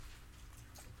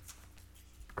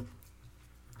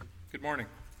Good morning.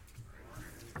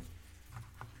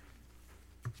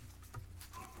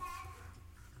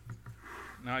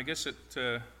 Now, I guess it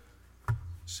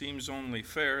seems only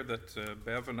fair that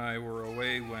Bev and I were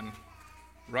away when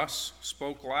Russ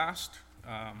spoke last,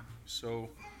 so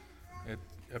it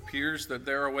appears that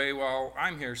they're away while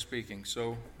I'm here speaking,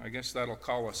 so I guess that'll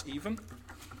call us even.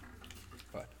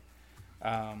 But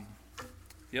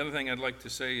the other thing I'd like to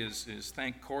say is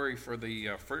thank Corey for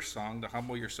the first song, the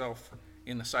Humble Yourself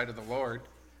in the Sight of the Lord.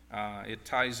 It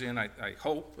ties in, I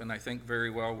hope, and I think very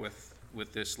well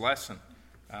with this lesson.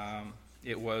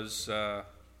 It was a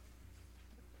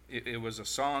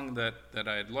song that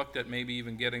I had looked at, maybe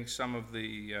even getting some of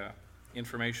the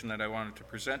information that I wanted to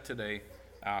present today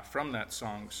from that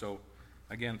song. So,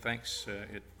 again, thanks.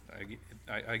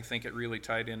 I think it really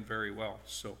tied in very well.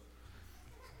 So,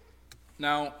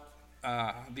 now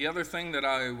the other thing that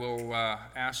I will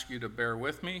ask you to bear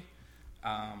with me.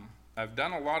 I've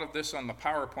done a lot of this on the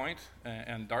PowerPoint,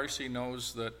 and Darcy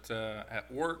knows that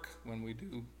at work, when we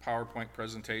do PowerPoint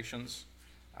presentations,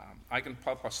 I can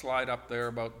pop a slide up there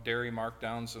about dairy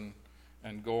markdowns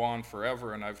and go on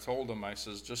forever, and I've told them, I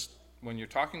says, just when you're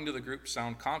talking to the group,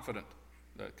 sound confident,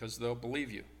 because they'll believe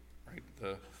you,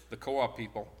 right, the co-op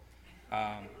people.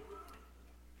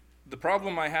 The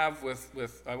problem I have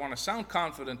with I want to sound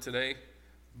confident today,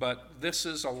 but this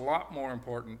is a lot more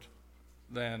important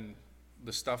than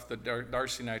the stuff that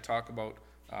Darcy and I talk about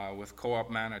with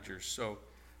co-op managers. So,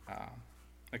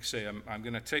 like I say, I'm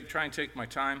going to try and take my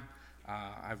time.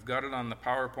 I've got it on the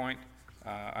PowerPoint.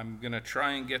 I'm going to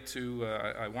try and get to,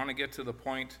 I want to get to the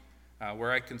point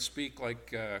where I can speak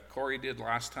like Corey did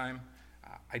last time.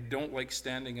 I don't like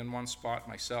standing in one spot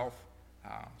myself,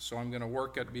 so I'm going to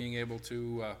work at being able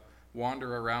to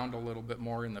wander around a little bit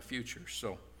more in the future.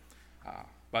 So,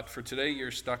 but for today,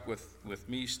 you're stuck with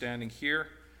me standing here.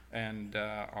 And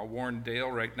I'll warn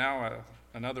Dale right now,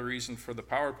 another reason for the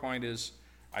PowerPoint is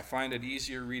I find it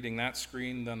easier reading that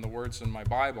screen than the words in my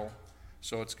Bible.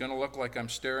 So it's going to look like I'm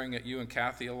staring at you and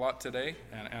Kathy a lot today,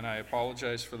 and I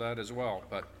apologize for that as well.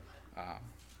 But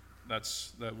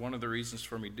that's one of the reasons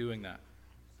for me doing that.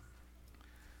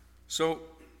 So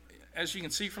as you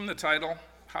can see from the title,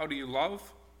 How Do You Love?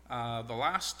 The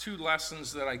last two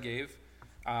lessons that I gave,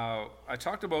 I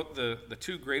talked about the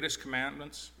two greatest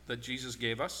commandments that Jesus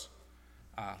gave us.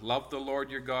 Love the Lord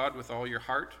your God with all your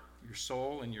heart, your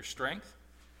soul, and your strength,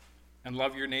 and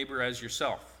love your neighbor as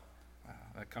yourself.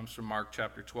 That comes from Mark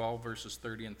chapter 12, verses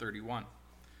 30 and 31.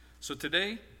 So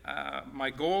today, my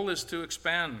goal is to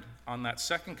expand on that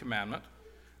second commandment,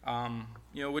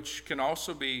 which can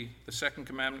also be, the second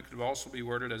commandment could also be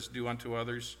worded as do unto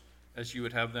others as you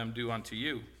would have them do unto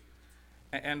you.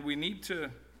 And we need to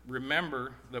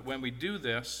remember that when we do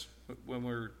this, when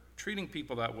we're treating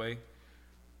people that way,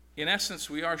 in essence,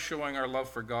 we are showing our love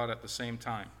for God at the same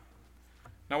time.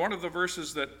 Now, one of the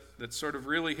verses that sort of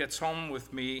really hits home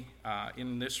with me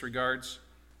in this regards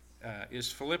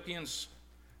is Philippians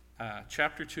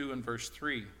chapter 2 and verse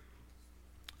 3,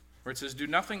 where it says, "Do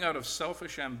nothing out of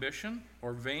selfish ambition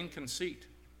or vain conceit.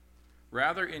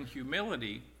 Rather, in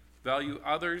humility, value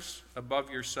others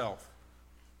above yourself."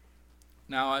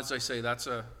 Now, as I say,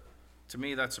 to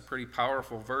me, that's a pretty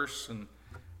powerful verse, and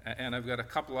I've got a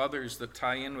couple others that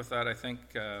tie in with that, I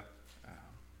think, that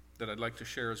I'd like to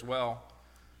share as well.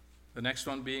 The next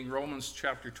one being Romans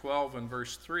chapter 12 and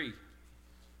verse 3,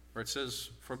 where it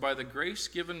says, "For by the grace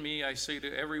given me, I say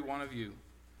to every one of you,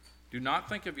 do not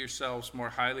think of yourselves more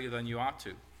highly than you ought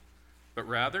to, but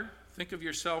rather think of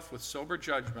yourself with sober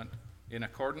judgment in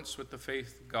accordance with the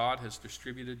faith God has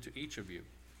distributed to each of you."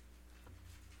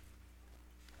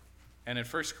 And in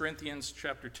 1 Corinthians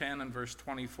chapter 10 and verse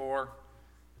 24,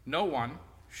 "No one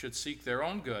should seek their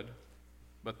own good,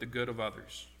 but the good of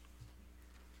others."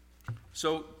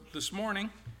 So this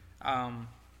morning,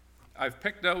 I've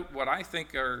picked out what I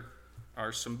think are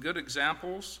some good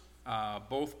examples,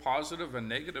 both positive and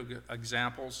negative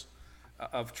examples,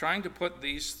 of trying to put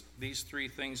these three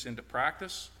things into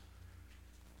practice.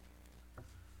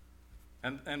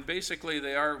 And basically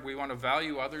they are, we want to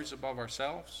value others above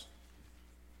ourselves.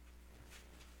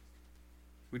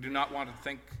 We do not want to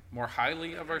think more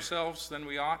highly of ourselves than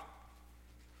we ought.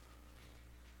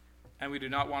 And we do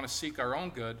not want to seek our own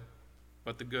good,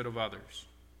 but the good of others.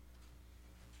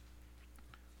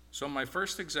 So my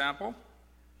first example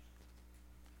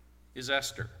is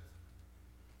Esther.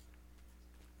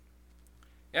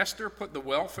 Esther put the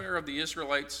welfare of the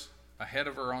Israelites ahead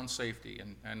of her own safety.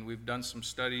 And we've done some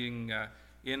studying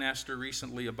in Esther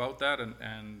recently about that,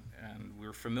 and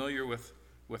we're familiar with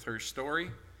her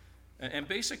story. And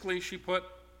basically, she put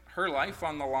her life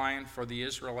on the line for the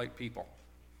Israelite people.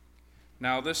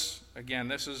 Now this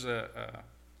is a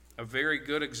very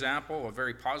good example, a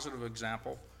very positive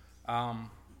example.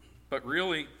 But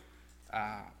really,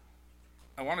 I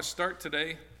want to start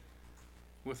today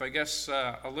with, I guess,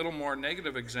 a little more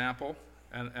negative example,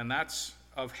 and that's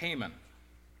of Haman.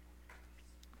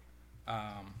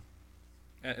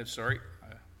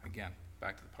 Again,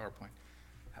 back to the PowerPoint.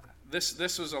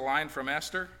 This was a line from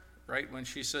Esther, right, when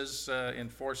she says in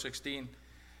 4:16,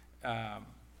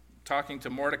 talking to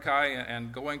Mordecai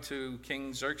and going to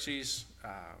King Xerxes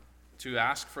to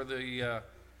ask for the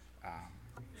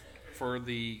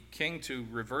king to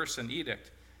reverse an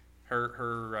edict.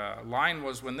 Her line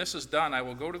was, "When this is done, I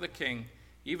will go to the king,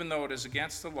 even though it is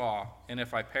against the law, and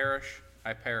if I perish,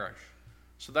 I perish."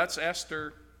 So that's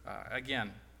Esther,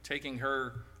 again,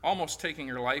 almost taking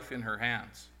her life in her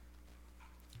hands.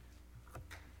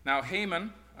 Now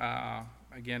Haman,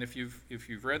 again, if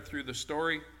you've read through the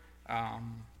story,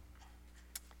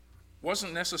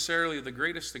 wasn't necessarily the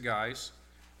greatest of guys,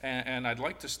 and I'd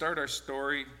like to start our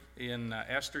story in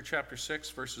Esther chapter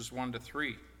 6, verses 1 to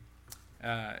 3.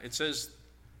 It says,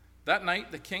 "That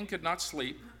night the king could not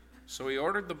sleep, so he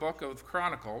ordered the book of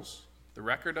Chronicles, the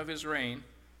record of his reign,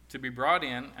 to be brought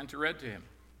in and to read to him.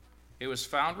 It was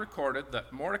found recorded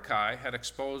that Mordecai had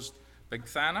exposed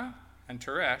Bigthana and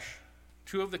Teresh,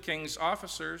 two of the king's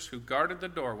officers who guarded the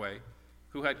doorway,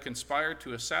 who had conspired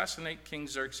to assassinate King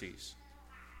Xerxes.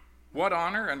 'What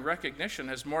honor and recognition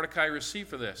has Mordecai received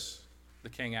for this?' the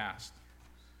king asked.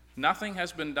 'Nothing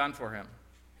has been done for him,'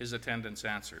 his attendants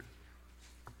answered."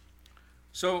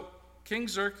 So King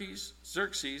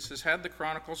Xerxes has had the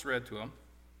Chronicles read to him.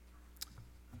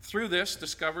 Through this,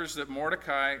 discovers that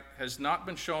Mordecai has not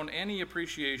been shown any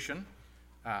appreciation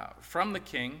from the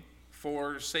king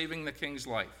for saving the king's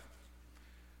life.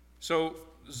 So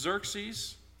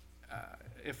Xerxes,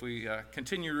 if we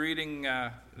continue reading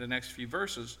the next few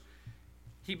verses,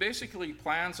 he basically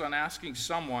plans on asking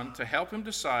someone to help him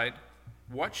decide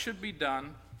what should be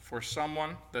done for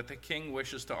someone that the king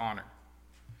wishes to honor.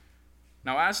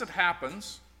 Now, as it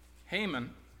happens,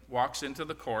 Haman walks into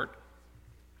the court,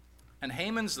 and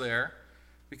Haman's there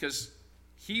because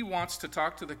he wants to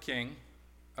talk to the king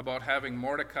about having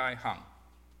Mordecai hung.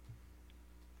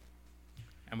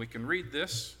 And we can read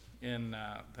this in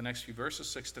the next few verses,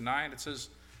 6 to 9. It says,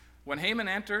 "When Haman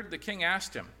entered, the king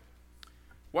asked him,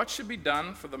 'What should be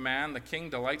done for the man the king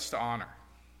delights to honor?'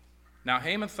 Now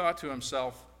Haman thought to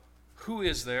himself, 'Who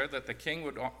is there that the king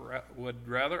would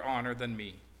rather honor than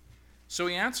me?' So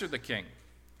he answered the king,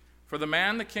 'For the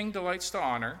man the king delights to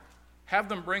honor, have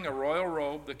them bring a royal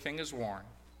robe the king has worn,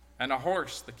 and a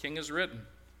horse the king has ridden,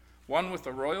 one with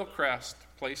a royal crest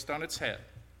placed on its head.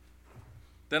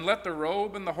 Then let the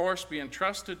robe and the horse be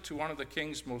entrusted to one of the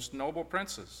king's most noble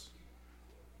princes.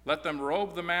 Let them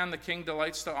robe the man the king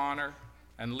delights to honor,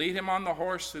 and lead him on the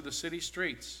horse through the city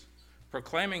streets,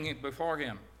 proclaiming it before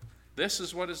him, 'This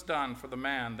is what is done for the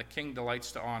man the king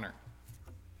delights to honor.'"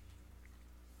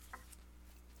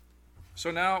 So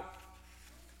now,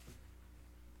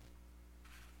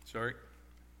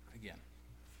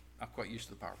 not quite used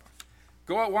to the PowerPoint.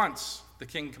 "Go at once," the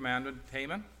king commanded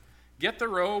Haman. "Get the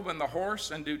robe and the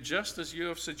horse and do just as you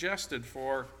have suggested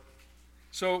for..."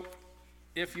 So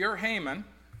if you're Haman,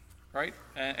 right,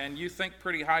 and you think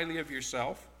pretty highly of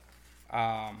yourself,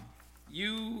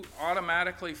 you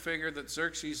automatically figure that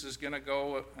Xerxes is going to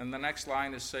go, and the next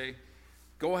line is say,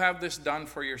 "Go have this done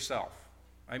for yourself."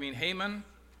 I mean, Haman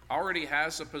already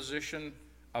has a position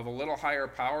of a little higher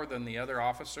power than the other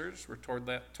officers. We're told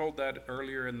that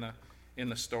earlier in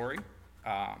the story.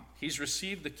 He's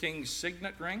received the king's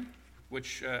signet ring,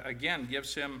 which again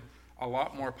gives him a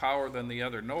lot more power than the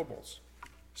other nobles.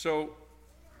 So,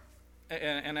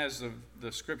 and as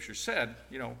the scripture said,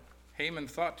 Haman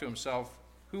thought to himself,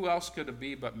 "Who else could it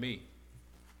be but me?"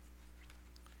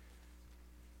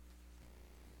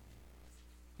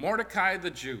 "Mordecai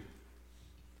the Jew,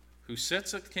 who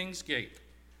sits at the king's gate,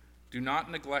 do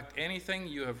not neglect anything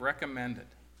you have recommended."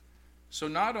 So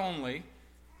not only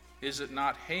is it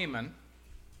not Haman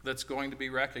that's going to be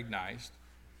recognized,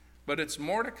 but it's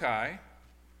Mordecai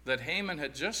that Haman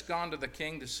had just gone to the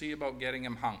king to see about getting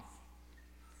him hung.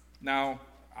 Now,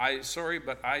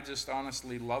 but I just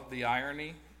honestly love the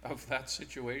irony of that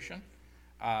situation.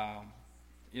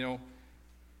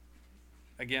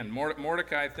 Again,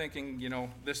 Mordecai thinking,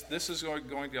 this is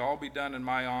going to all be done in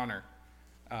my honor.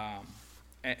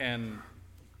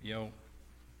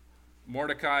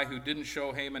 Mordecai, who didn't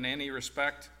show Haman any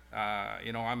respect,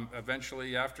 I'm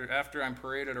eventually, after I'm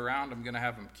paraded around, I'm going to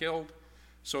have him killed.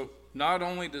 So not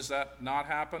only does that not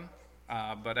happen,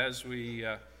 but as we,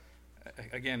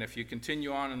 again, if you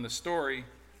continue on in the story,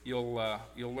 you'll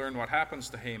learn what happens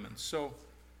to Haman. So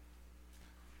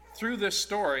through this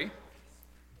story,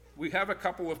 we have a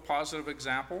couple of positive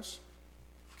examples.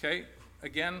 Okay,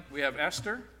 again, we have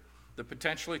Esther that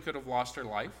potentially could have lost her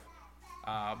life,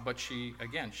 but she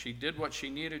did what she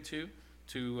needed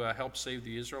to help save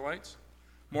the Israelites.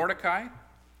 Mordecai,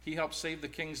 he helped save the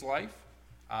king's life,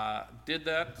 did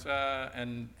that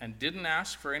and didn't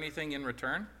ask for anything in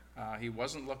return. He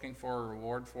wasn't looking for a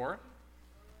reward for it.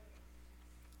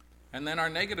 And then our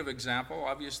negative example,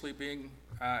 obviously, being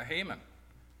Haman.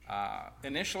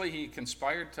 Initially, he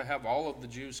conspired to have all of the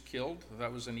Jews killed.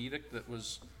 That was an edict that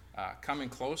was coming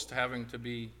close to having to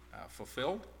be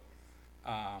fulfilled.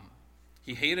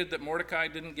 He hated that Mordecai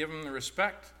didn't give him the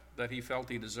respect that he felt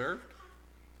he deserved.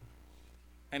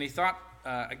 And he thought,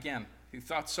 he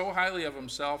thought so highly of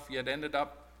himself, yet ended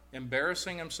up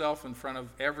embarrassing himself in front of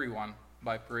everyone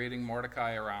by parading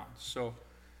Mordecai around. So,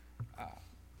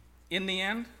 in the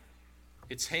end,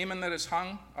 it's Haman that is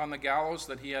hung on the gallows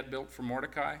that he had built for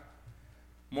Mordecai.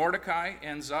 Mordecai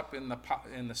ends up in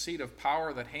the seat of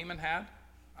power that Haman had.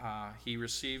 He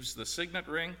receives the signet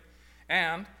ring,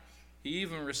 and he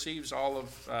even receives all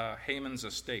of Haman's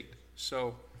estate.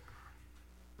 So,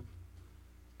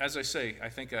 as I say, I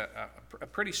think a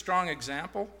pretty strong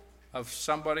example of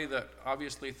somebody that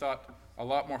obviously thought a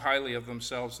lot more highly of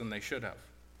themselves than they should have.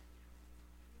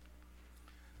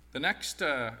 The next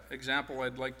example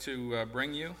I'd like to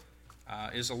bring you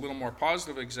is a little more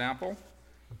positive example,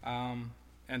 and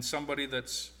somebody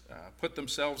that's put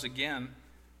themselves again,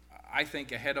 I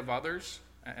think, ahead of others,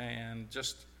 and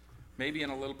just maybe in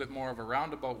a little bit more of a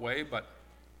roundabout way, but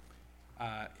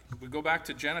we go back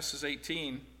to Genesis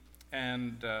 18,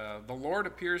 and the Lord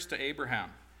appears to Abraham.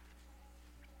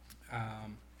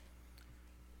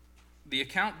 The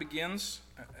account begins,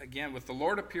 again, with the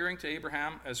Lord appearing to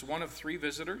Abraham as one of three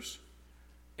visitors.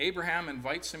 Abraham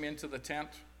invites him into the tent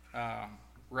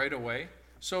right away.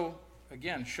 So,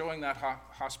 again, showing that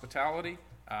hospitality,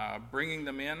 bringing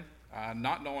them in,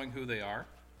 not knowing who they are.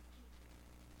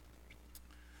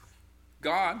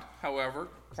 God, however,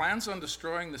 plans on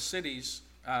destroying the cities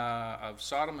of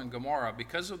Sodom and Gomorrah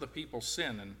because of the people's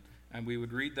sin, and we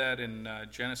would read that in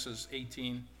Genesis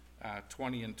 18,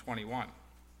 20 and 21.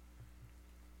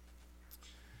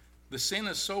 The sin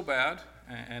is so bad,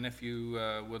 and if you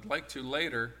would like to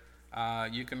later,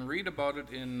 you can read about it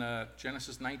in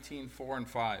Genesis 19, 4 and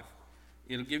 5.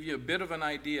 It'll give you a bit of an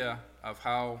idea of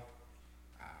how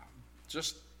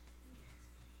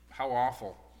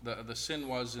awful the sin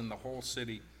was in the whole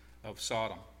city of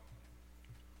Sodom.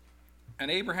 And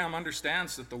Abraham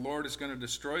understands that the Lord is going to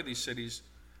destroy these cities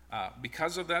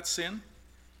because of that sin,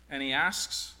 and he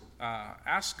asks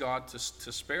God to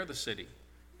spare the city,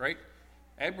 right?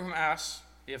 Abraham asks,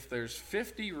 if there's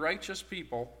 50 righteous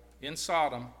people in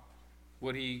Sodom,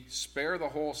 would he spare the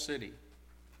whole city?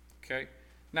 Okay?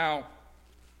 Now,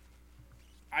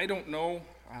 I don't know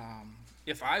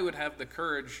if I would have the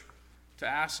courage to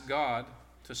ask God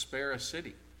to spare a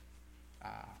city.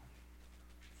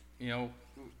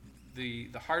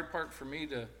 The hard part for me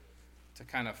to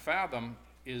kind of fathom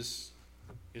is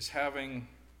having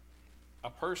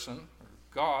a person, or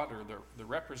God, or the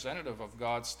representative of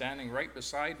God standing right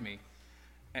beside me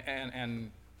and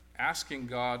asking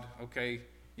God, okay,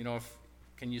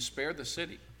 can you spare the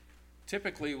city?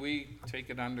 Typically, we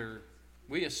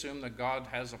assume that God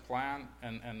has a plan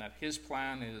and that his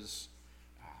plan is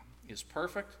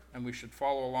perfect, and we should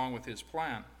follow along with his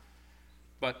plan.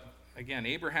 But again,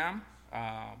 Abraham,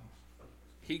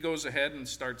 he goes ahead and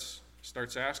starts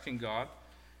asking God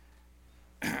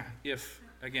if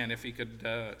he could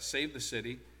save the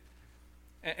city.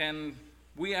 And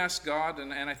we ask God,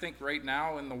 and I think right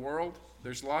now in the world,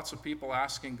 there's lots of people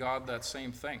asking God that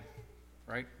same thing,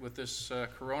 right? With this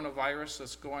coronavirus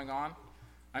that's going on,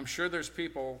 I'm sure there's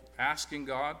people asking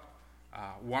God,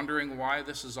 wondering why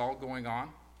this is all going on.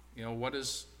 What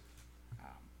is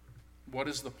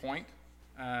the point?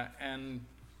 And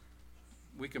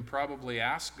we can probably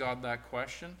ask God that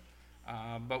question,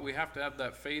 but we have to have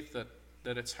that faith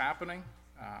that it's happening.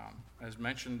 As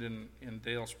mentioned in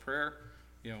Dale's prayer,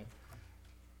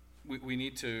 we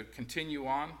need to continue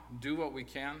on, do what we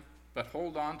can, but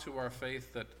hold on to our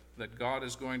faith that God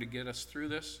is going to get us through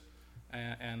this,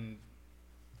 and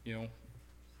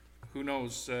who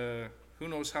knows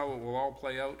how it will all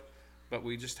play out, but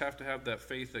we just have to have that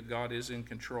faith that God is in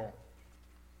control.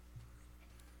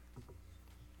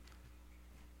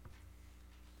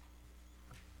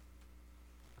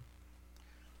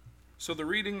 So the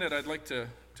reading that I'd like to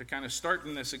kind of start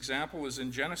in this example is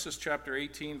in Genesis chapter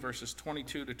 18, verses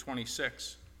 22 to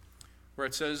 26, where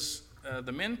it says,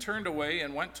 the men turned away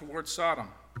and went toward Sodom,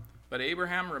 but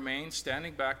Abraham remained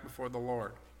standing back before the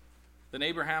Lord. Then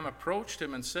Abraham approached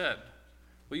him and said,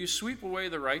 "Will you sweep away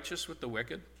the righteous with the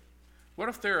wicked? What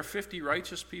if there are 50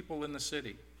 righteous people in the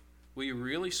city? Will you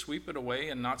really sweep it away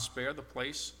and not spare the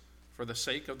place for the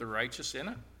sake of the righteous in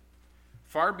it?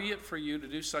 Far be it for you to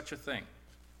do such a thing,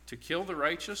 to kill the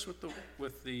righteous with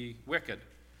the wicked,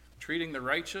 treating the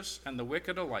righteous and the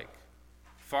wicked alike.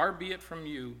 Far be it from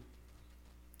you,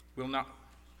 will not,"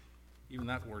 even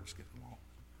that word's getting long.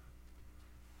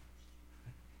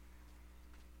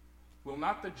 "Will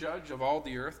not the judge of all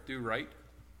the earth do right?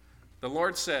 The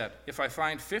Lord said, if I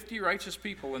find 50 righteous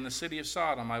people in the city of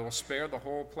Sodom, I will spare the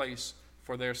whole place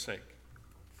for their sake."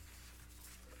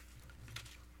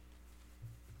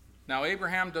 Now,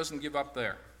 Abraham doesn't give up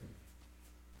there.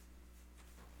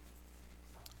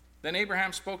 Then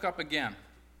Abraham spoke up again.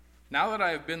 "Now that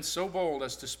I have been so bold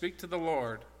as to speak to the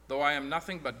Lord, though I am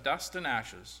nothing but dust and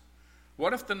ashes,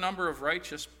 what if the number of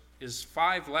righteous is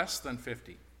 5 less than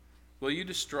 50? Will you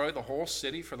destroy the whole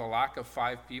city for the lack of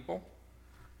 5 people?"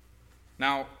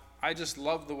 Now, I just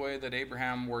love the way that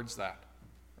Abraham words that,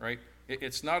 right?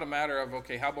 It's not a matter of,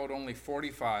 okay, how about only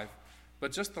 45,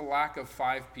 but just the lack of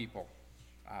 5 people.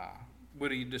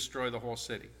 Would he destroy the whole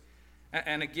city?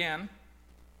 And again,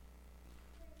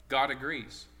 God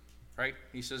agrees, right?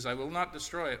 He says, "I will not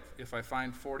destroy it if I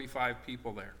find 45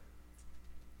 people there."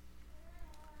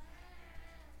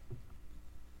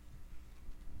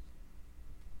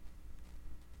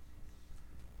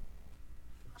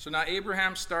 So now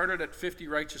Abraham started at 50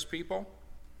 righteous people.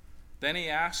 Then he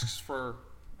asks for,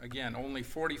 again, only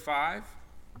 45.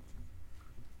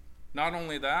 Not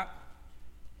only that,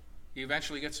 he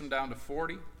eventually gets them down to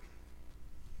 40,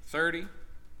 30,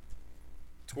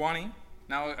 20.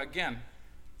 Now again,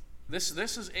 this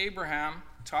is Abraham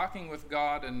talking with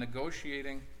God and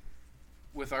negotiating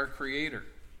with our Creator.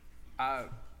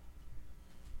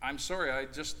 I'm sorry,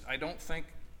 I don't think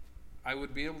I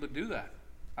would be able to do that.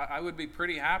 I would be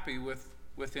pretty happy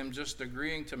with him just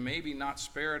agreeing to maybe not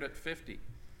spare it at 50.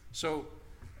 So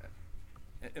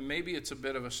maybe it's a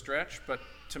bit of a stretch, but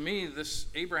to me, this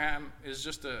Abraham is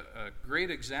just a great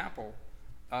example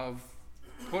of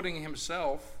putting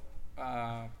himself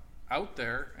out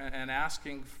there and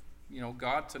asking,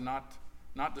 God to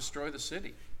not destroy the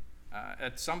city.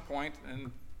 At some point,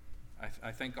 and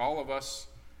I think all of us,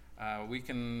 we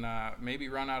can maybe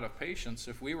run out of patience.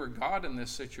 If we were God in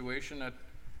this situation,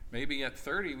 maybe at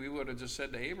 30, we would have just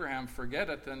said to Abraham, forget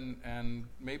it, and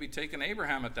maybe taken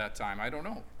Abraham at that time. I don't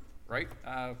know, right?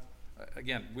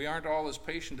 Again, we aren't all as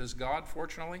patient as God,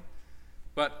 fortunately.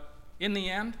 But in the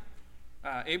end,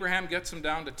 Abraham gets him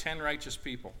down to 10 righteous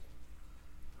people.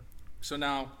 So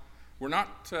now, we're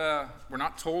not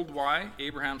told why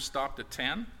Abraham stopped at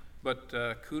 10, but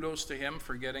kudos to him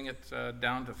for getting it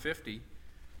down to 50.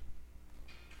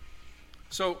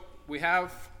 So we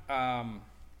have...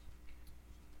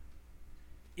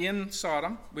 in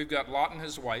Sodom, we've got Lot and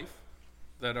his wife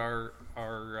that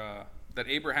that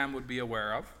Abraham would be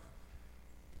aware of.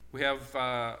 We have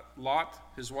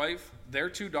Lot, his wife, their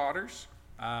 2 daughters,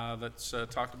 that's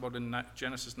talked about in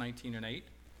Genesis 19 and 8.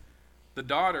 The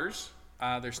daughters,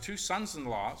 there's 2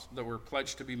 sons-in-laws that were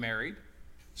pledged to be married.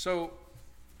 So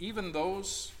even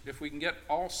those, if we can get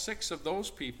all 6 of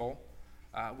those people,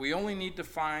 we only need to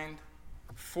find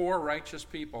 4 righteous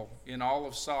people in all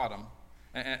of Sodom.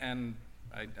 And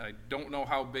I don't know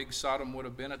how big Sodom would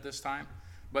have been at this time,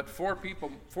 but 4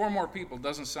 more people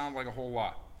doesn't sound like a whole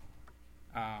lot.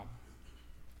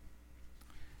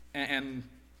 And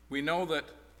we know that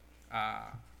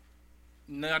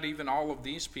not even all of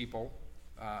these people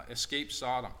escaped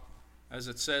Sodom. As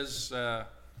it says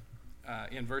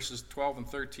in verses 12 and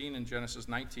 13 in Genesis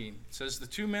 19, it says, "The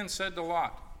 2 men said to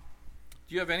Lot,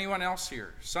 'Do you have anyone else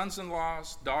here,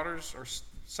 sons-in-laws, daughters, or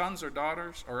sons or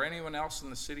daughters, or anyone else in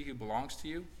the city who belongs to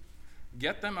you?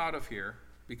 Get them out of here,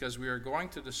 because we are going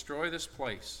to destroy this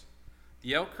place.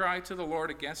 The outcry to the Lord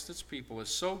against its people is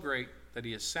so great that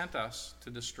he has sent us to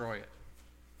destroy it.'"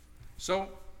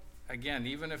 So, again,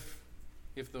 even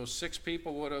if those 6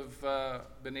 people would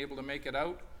have been able to make it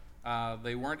out,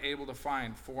 they weren't able to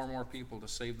find 4 more people to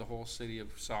save the whole city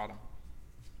of Sodom.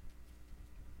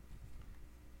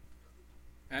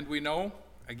 And we know,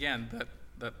 again,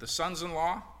 that the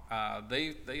sons-in-law,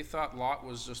 they thought Lot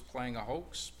was just playing a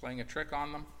hoax, playing a trick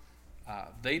on them.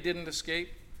 They didn't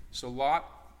escape. So Lot,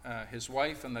 his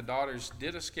wife, and the daughters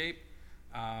did escape.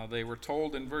 They were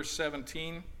told in verse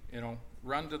 17,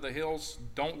 run to the hills,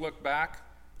 don't look back,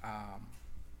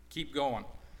 keep going.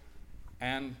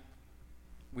 And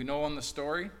we know in the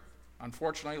story,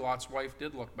 unfortunately, Lot's wife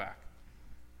did look back,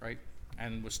 right?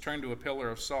 And was turned to a pillar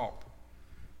of salt.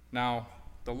 Now,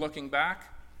 the looking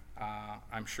back,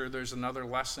 I'm sure there's another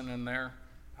lesson in there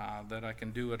that I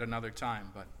can do at another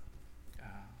time. But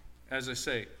as I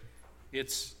say,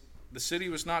 the city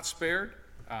was not spared,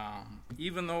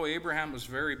 even though Abraham was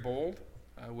very bold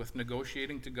with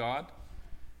negotiating to God.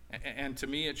 And to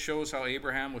me, it shows how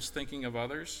Abraham was thinking of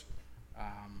others,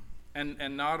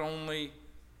 and not only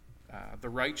the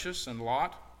righteous and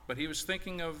Lot, but he was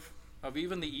thinking of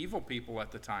even the evil people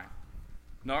at the time,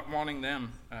 not wanting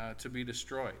them to be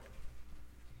destroyed.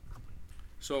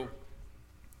 So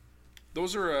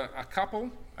those are a couple,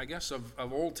 I guess,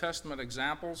 of Old Testament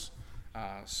examples,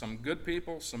 some good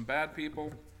people, some bad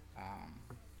people,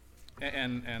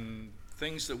 and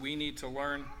things that we need to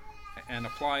learn and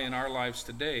apply in our lives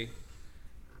today.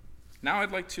 Now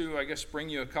I'd like to, I guess, bring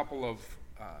you a couple of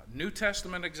New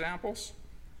Testament examples.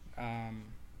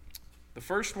 The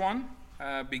first one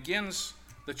begins,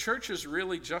 the church has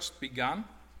really just begun.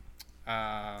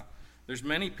 There's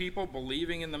many people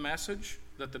believing in the message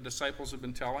that the disciples have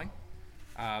been telling.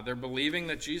 They're believing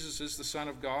that Jesus is the Son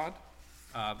of God.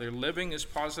 They're living as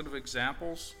positive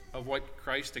examples of what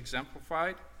Christ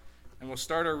exemplified. And we'll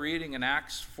start our reading in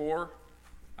Acts 4,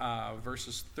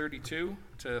 verses 32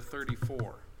 to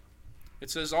 34. It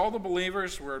says, "All the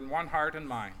believers were in one heart and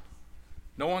mind.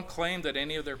 No one claimed that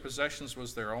any of their possessions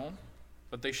was their own,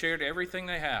 but they shared everything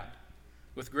they had.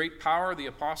 With great power, the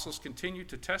apostles continued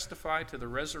to testify to the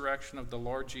resurrection of the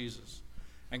Lord Jesus.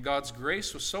 And God's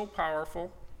grace was so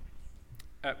powerful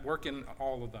at work in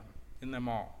them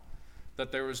all,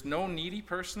 that there was no needy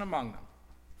person among them.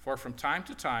 For from time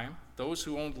to time, those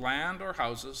who owned land or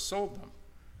houses sold them,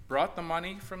 brought the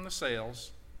money from the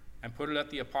sales, and put it at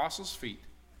the apostles' feet,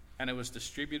 and it was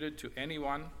distributed to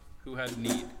anyone who had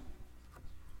need."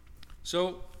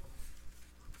 So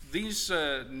these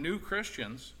new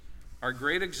Christians are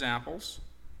great examples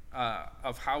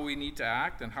of how we need to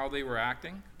act and how they were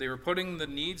acting. They were putting the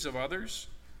needs of others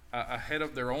ahead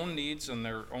of their own needs and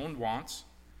their own wants.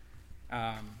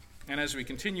 And as we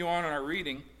continue on in our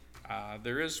reading,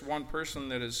 there is one person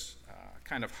that is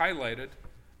kind of highlighted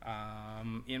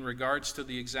in regards to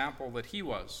the example that he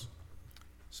was.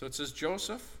 So it says,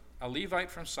 "Joseph, a Levite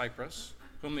from Cyprus,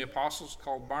 whom the apostles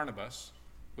called Barnabas,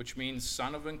 which means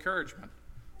son of encouragement,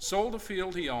 sold a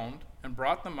field he owned and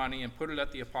brought the money and put it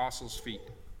at the apostles' feet."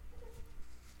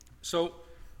 So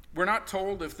we're not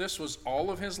told if this was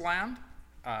all of his land.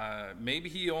 Maybe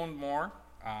he owned more.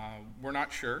 We're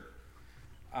not sure.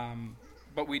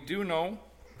 But we do know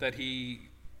that the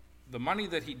money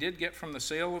that he did get from the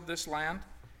sale of this land,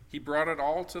 he brought it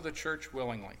all to the church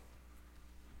willingly.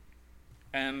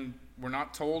 And we're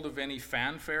not told of any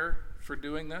fanfare for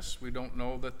doing this. We don't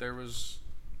know that there was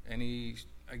any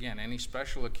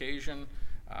special occasion.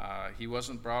 He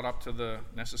wasn't brought up to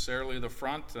necessarily the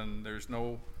front, and there's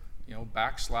no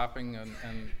backslapping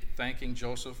and thanking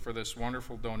Joseph for this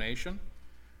wonderful donation.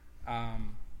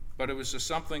 But it was just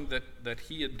something that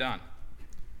he had done.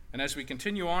 And as we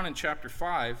continue on in chapter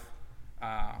 5,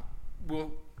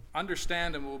 we'll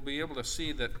understand and we'll be able to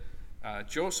see that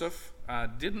Joseph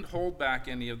didn't hold back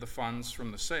any of the funds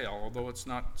from the sale, although it's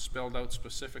not spelled out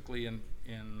specifically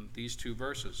in these two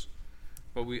verses.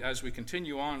 But as we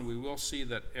continue on, we will see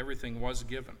that everything was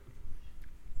given.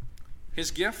 His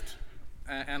gift,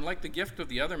 and like the gift of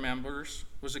the other members,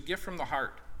 was a gift from the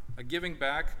heart, a giving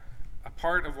back a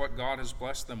part of what God has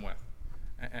blessed them with.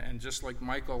 And just like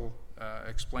Michael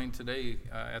explained today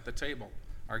at the table,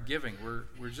 our giving,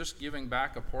 we're just giving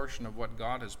back a portion of what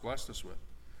God has blessed us with.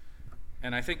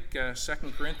 And I think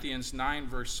 2 Corinthians 9,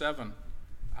 verse 7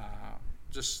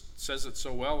 just says it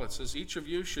so well. It says, "Each of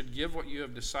you should give what you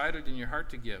have decided in your heart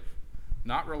to give,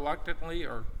 not reluctantly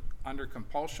or under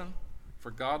compulsion,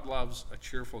 for God loves a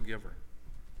cheerful giver."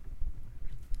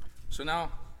 So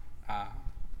now,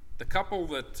 the couple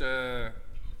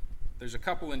there's a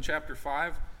couple in chapter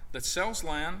 5 that sells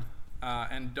land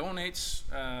and donates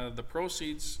the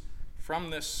proceeds from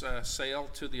this sale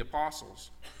to the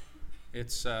apostles.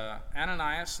 It's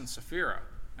Ananias and Sapphira,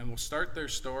 and we'll start their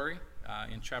story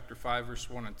in chapter 5, verse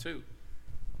 1 and 2.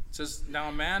 It says, "Now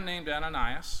a man named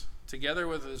Ananias, together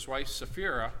with his wife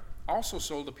Sapphira, also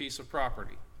sold a piece of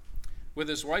property. With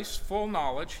his wife's full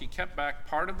knowledge, he kept back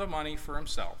part of the money for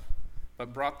himself,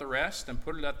 but brought the rest and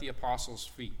put it at the apostles'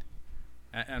 feet."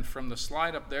 And from the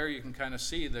slide up there, you can kind of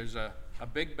see there's a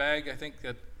big bag. I think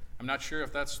that, I'm not sure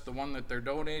if that's the one that they're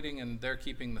donating and they're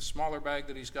keeping the smaller bag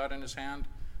that he's got in his hand,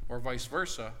 or vice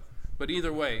versa. But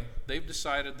either way, they've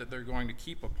decided that they're going to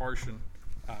keep a portion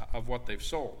of what they've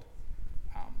sold,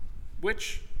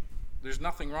 which there's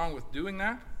nothing wrong with doing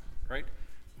that, right?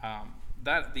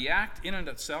 That the act in and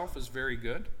itself is very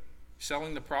good.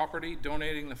 Selling the property,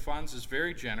 donating the funds is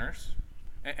very generous.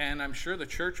 And I'm sure the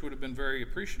church would have been very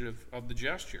appreciative of the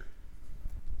gesture.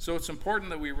 So it's important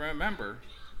that we remember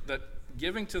that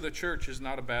giving to the church is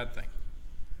not a bad thing.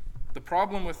 The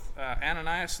problem with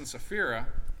Ananias and Sapphira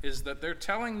is that they're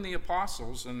telling the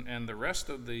apostles and the rest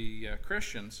of the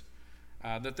Christians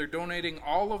that they're donating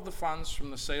all of the funds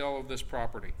from the sale of this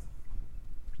property.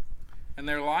 And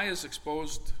their lie is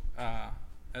exposed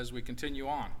as we continue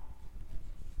on.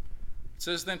 It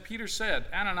says, "Then Peter said,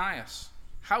 'Ananias,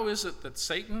 how is it that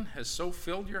Satan has so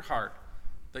filled your heart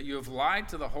that you have lied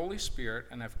to the Holy Spirit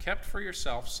and have kept for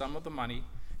yourself some of the money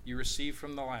you received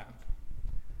from the land?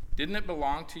 Didn't it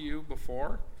belong to you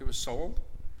before it was sold?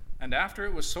 And after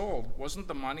it was sold, wasn't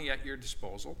the money at your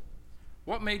disposal?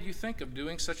 What made you think of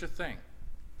doing such a thing?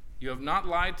 You have not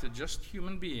lied to just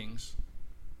human beings,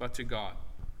 but to God.'"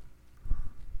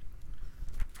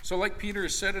 So like Peter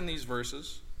has said in these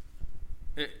verses,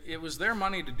 it was their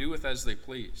money to do with as they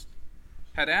pleased.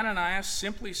 Had Ananias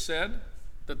simply said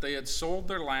that they had sold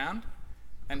their land,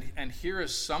 and here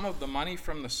is some of the money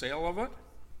from the sale of it,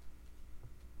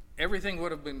 everything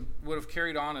would have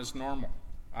carried on as normal.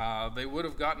 They would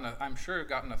have gotten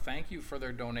a thank you for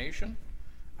their donation,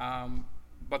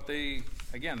 but they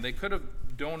could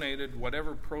have donated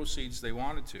whatever proceeds they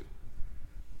wanted to.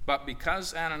 But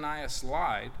because Ananias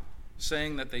lied,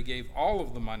 saying that they gave all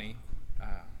of the money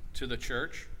to the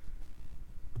church,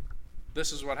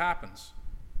 this is what happens.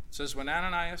 It says, "When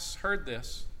Ananias heard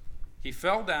this, he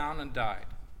fell down and died,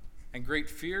 and great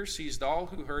fear seized all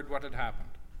who heard what had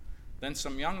happened. Then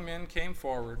some young men came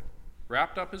forward,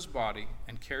 wrapped up his body,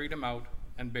 and carried him out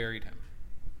and buried him."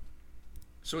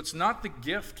 So it's not the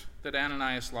gift that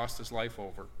Ananias lost his life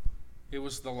over. It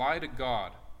was the lie to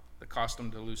God that cost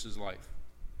him to lose his life.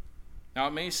 Now,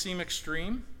 it may seem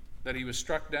extreme that he was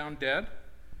struck down dead,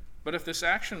 but if this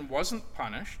action wasn't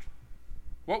punished,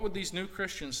 what would these new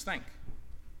Christians think?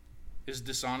 Is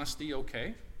dishonesty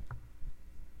okay?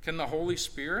 Can the Holy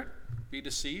Spirit be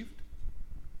deceived?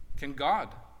 Can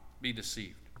God be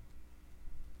deceived?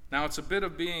 Now, it's a bit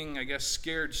of being,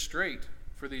 scared straight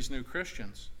for these new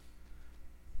Christians,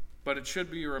 but it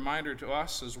should be a reminder to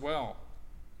us as well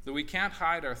that we can't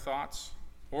hide our thoughts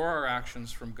or our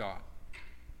actions from God.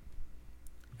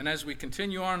 And as we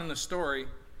continue on in the story,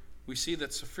 we see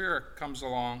that Sapphira comes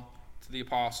along to the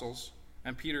apostles,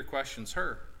 and Peter questions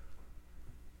her.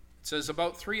 It says,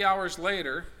 "About 3 hours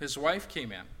later, his wife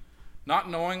came in, not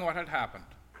knowing what had happened.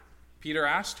 Peter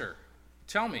asked her,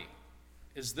 'Tell me,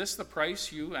 is this the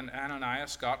price you and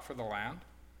Ananias got for the land?'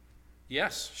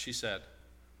 'Yes,' she said,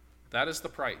 'that is the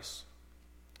price.'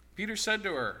 Peter said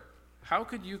to her, 'How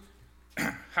could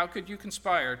you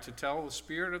conspire to tell the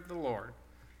Spirit of the Lord,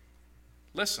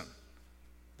 listen,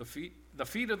 the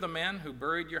feet of the men who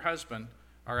buried your husband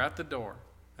are at the door,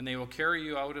 and they will carry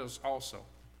you out also.'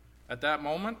 At that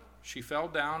moment, she fell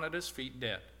down at his feet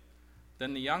dead.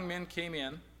 Then the young men came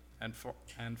in, and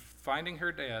finding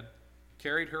her dead,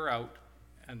 carried her out,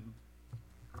 and,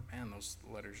 man, those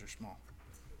letters are small.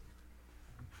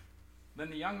 Then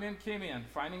the young men came in,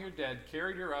 finding her dead,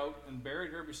 carried her out, and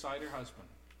buried her beside her husband.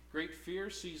 Great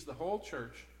fear seized the whole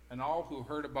church and all who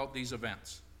heard about these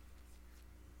events."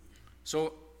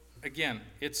 So, again,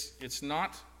 it's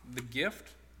not the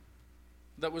gift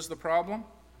that was the problem.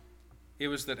 It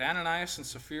was that Ananias and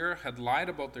Sapphira had lied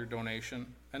about their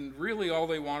donation, and really all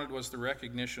they wanted was the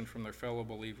recognition from their fellow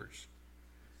believers.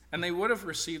 And they would have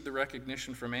received the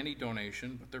recognition from any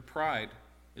donation, but their pride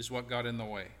is what got in the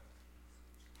way.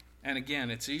 And again,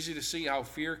 it's easy to see how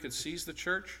fear could seize the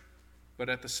church, but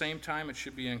at the same time, it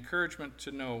should be an encouragement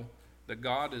to know that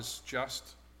God is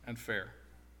just and fair.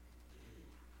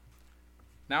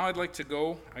 Now I'd like to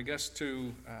go,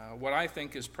 to what I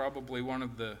think is probably one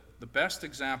of the best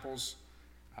examples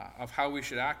of how we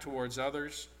should act towards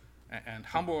others and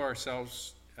humble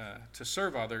ourselves to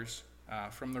serve others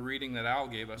from the reading that Al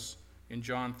gave us in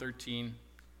John 13,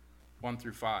 1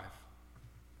 through 5.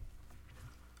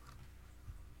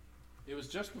 It was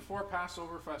just before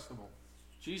Passover festival.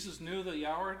 Jesus knew the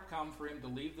hour had come for him to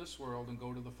leave this world and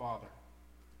go to the Father.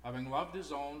 Having loved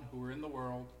his own who were in the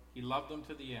world, he loved them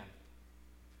to the end.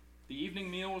 The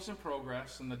evening meal was in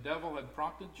progress, and the devil had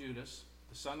prompted Judas,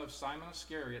 the son of Simon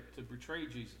Iscariot, to betray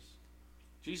Jesus.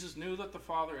 Jesus knew that the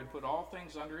Father had put all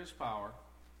things under his power,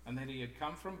 and that he had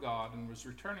come from God and was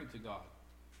returning to God.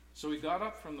 So he got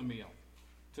up from the meal,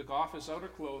 took off his outer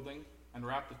clothing, and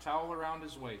wrapped a towel around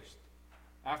his waist.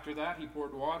 After that, he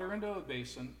poured water into a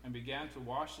basin and began to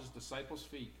wash his disciples'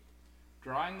 feet,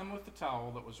 drying them with the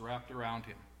towel that was wrapped around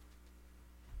him.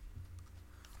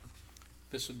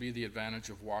 This would be the advantage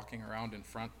of walking around in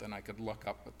front, then I could look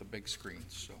up at the big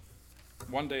screens. So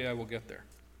one day I will get there.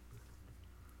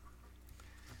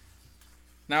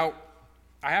 Now,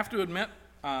 I have to admit,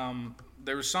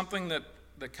 there was something that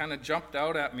kind of jumped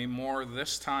out at me more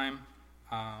this time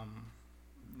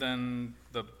than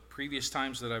the previous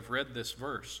times that I've read this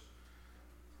verse.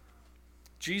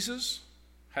 Jesus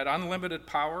had unlimited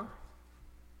power.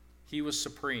 He was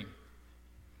supreme.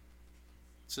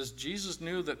 It says Jesus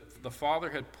knew that the Father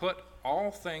had put all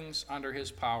things under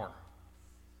his power.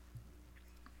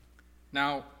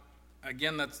 Now,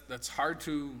 again, that's hard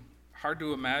to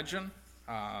imagine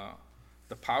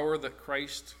the power that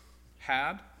Christ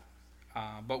had,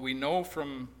 but we know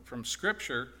from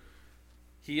Scripture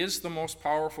he is the most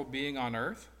powerful being on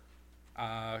earth.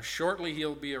 Shortly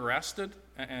he'll be arrested,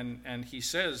 and he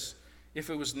says, if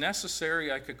it was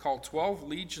necessary, I could call 12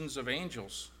 legions of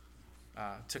angels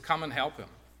to come and help him.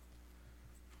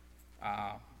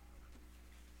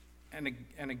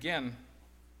 And again,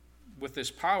 with this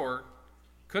power,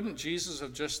 couldn't Jesus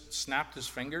have just snapped his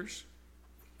fingers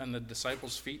and the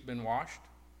disciples' feet been washed?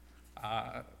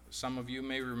 Some of you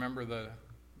may remember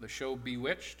the show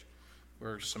Bewitched,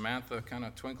 where Samantha kind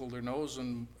of twinkled her nose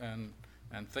and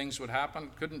things would happen.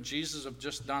 Couldn't Jesus have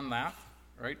just done that,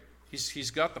 right?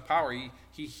 He's got the power.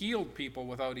 He healed people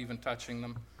without even touching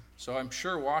them. So I'm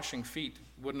sure washing feet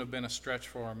wouldn't have been a stretch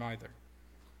for him either.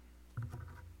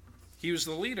 He was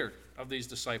the leader of these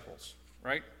disciples,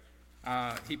 right?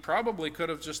 He probably could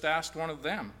have just asked one of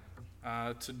them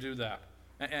to do that.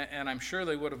 And I'm sure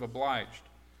they would have obliged.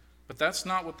 But that's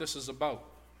not what this is about,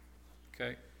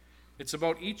 okay? It's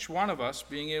about each one of us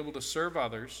being able to serve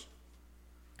others,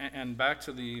 and back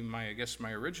to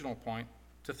my original point,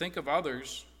 to think of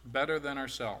others better than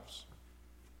ourselves.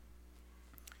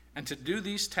 And to do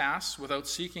these tasks without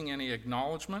seeking any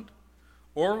acknowledgement,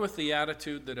 or with the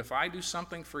attitude that if I do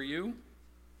something for you,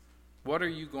 what are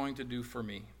you going to do for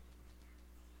me?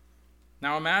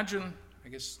 Now imagine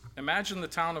the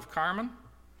town of Carmen.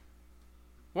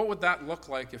 What would that look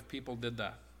like if people did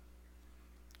that?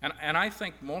 And I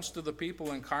think most of the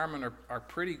people in Carmen are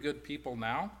pretty good people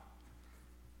now.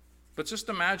 But just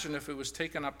imagine if it was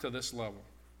taken up to this level.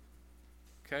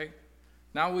 Okay?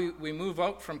 Now we move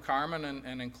out from Carmen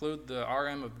and include the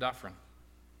RM of Dufferin.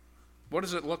 What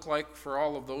does it look like for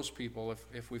all of those people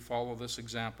if we follow this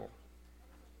example?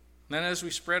 And then as we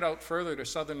spread out further to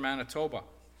southern Manitoba,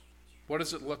 what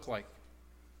does it look like?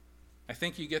 I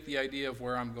think you get the idea of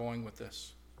where I'm going with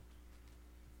this.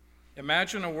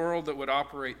 Imagine a world that would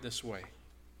operate this way,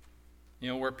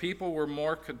 where people were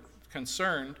more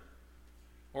concerned,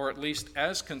 or at least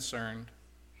as concerned,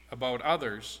 about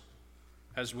others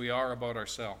as we are about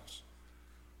ourselves.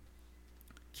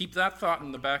 Keep that thought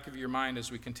in the back of your mind as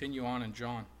we continue on in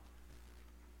John.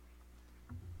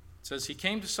 It says, he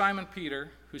came to Simon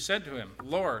Peter, who said to him,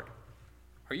 Lord,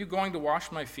 are you going to wash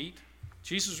my feet?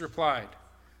 Jesus replied,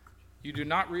 you do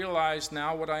not realize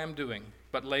now what I am doing,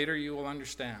 but later you will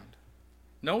understand.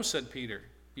 No, said Peter,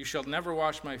 you shall never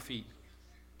wash my feet.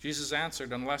 Jesus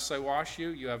answered, unless I wash you,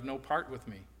 you have no part with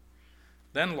me.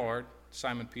 Then, Lord,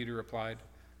 Simon Peter replied,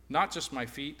 not just my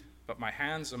feet, but my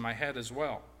hands and my head as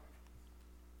well.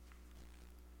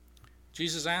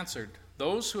 Jesus answered,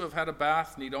 those who have had a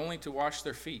bath need only to wash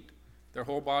their feet. Their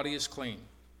whole body is clean.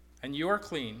 And you are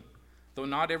clean, though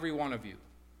not every one of you.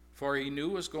 For he knew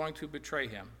was going to betray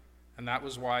him, and that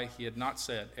was why he had not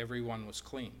said everyone was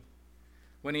clean.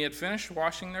 When he had finished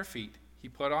washing their feet, he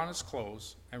put on his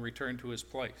clothes and returned to his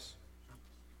place.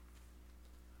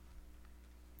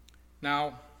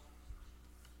 Now,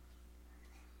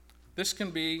 this can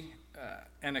be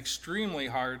an extremely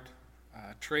hard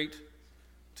trait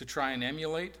to try and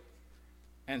emulate,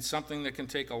 and something that can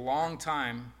take a long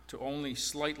time to only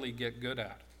slightly get good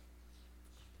at.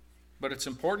 But it's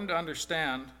important to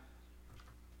understand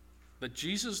that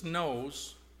Jesus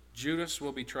knows Judas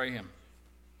will betray him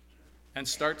and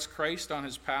starts Christ on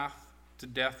his path to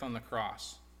death on the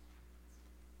cross.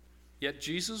 Yet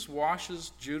Jesus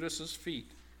washes Judas's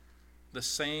feet the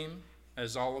same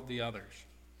as all of the others.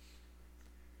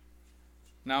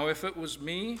 Now, if it was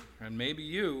me, and maybe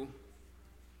you,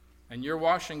 and you're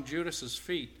washing Judas's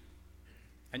feet,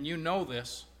 and you know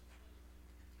this,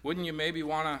 wouldn't you maybe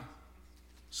want to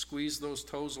squeeze those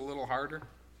toes a little harder?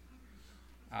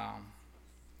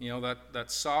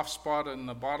 That soft spot in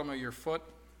the bottom of your foot,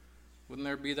 wouldn't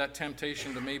there be that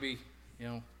temptation to maybe,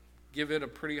 give it a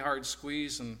pretty hard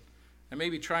squeeze and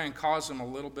maybe try and cause him a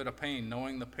little bit of pain,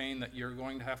 knowing the pain that you're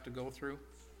going to have to go through?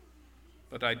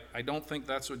 But I don't think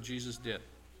that's what Jesus did.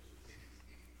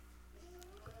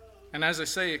 And as I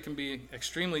say, it can be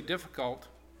extremely difficult,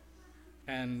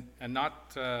 and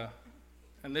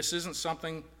this isn't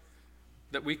something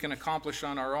that we can accomplish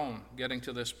on our own, getting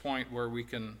to this point where we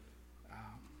can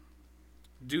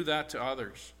do that to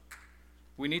others.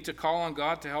 We need to call on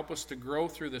God to help us to grow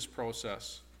through this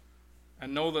process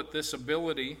and know that this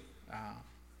ability,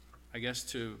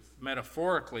 to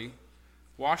metaphorically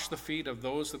wash the feet of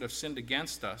those that have sinned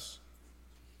against us,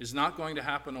 is not going to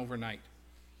happen overnight.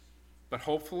 But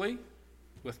hopefully,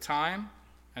 with time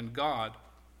and God,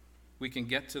 we can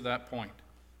get to that point.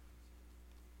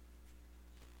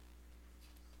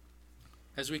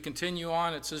 As we continue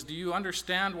on, it says, "Do you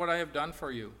understand what I have done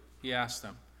for you?" He asked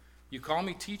them. "You call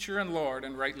me teacher and Lord,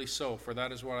 and rightly so, for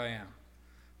that is what I am.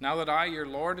 Now that I, your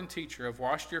Lord and teacher, have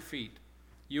washed your feet,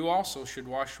 you also should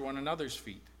wash one another's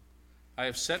feet. I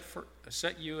have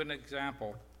set you an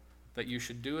example that you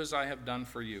should do as I have done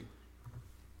for you."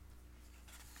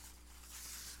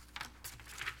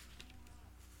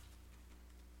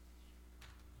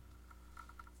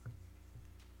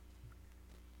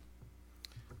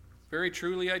 "Very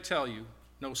truly I tell you,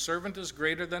 no servant is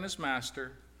greater than his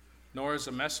master, nor is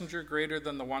a messenger greater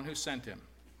than the one who sent him.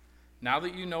 Now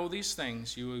that you know these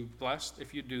things, you will be blessed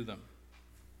if you do them."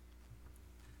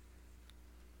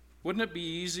 Wouldn't it be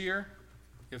easier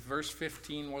if verse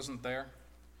 15 wasn't there?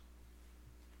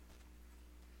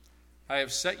 "I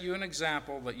have set you an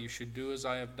example that you should do as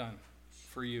I have done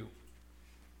for you."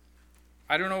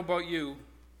 I don't know about you,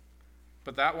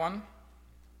 but that one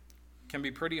can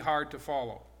be pretty hard to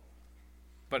follow.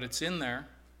 But it's in there,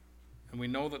 and we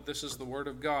know that this is the Word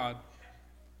of God.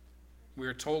 We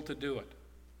are told to do it.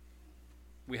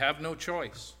 We have no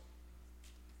choice.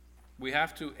 We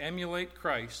have to emulate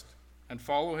Christ and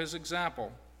follow his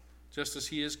example, just as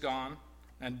he has gone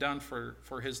and done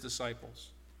for his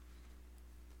disciples.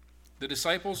 The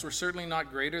disciples were certainly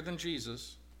not greater than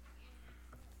Jesus,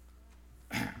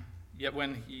 yet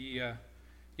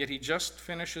he just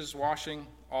finishes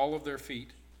washing all of their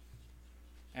feet.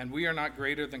 And we are not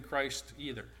greater than Christ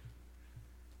either.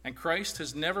 And Christ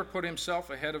has never put himself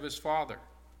ahead of his Father.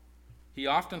 He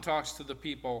often talks to the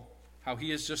people how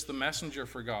he is just the messenger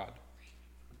for God,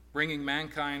 bringing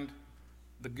mankind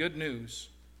the good news,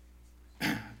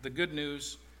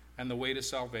 and the way to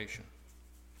salvation.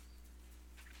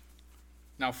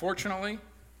 Now, fortunately,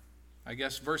 I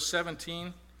guess verse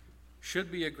 17 should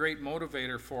be a great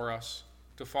motivator for us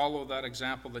to follow that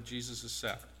example that Jesus has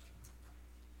set.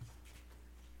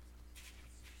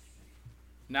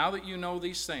 "Now that you know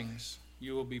these things,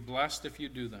 you will be blessed if you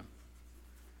do them."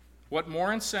 What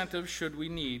more incentive should we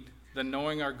need than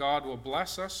knowing our God will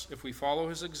bless us if we follow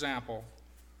his example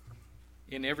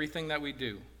in everything that we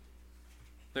do?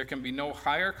 There can be no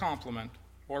higher compliment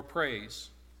or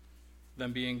praise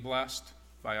than being blessed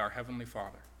by our Heavenly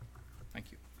Father.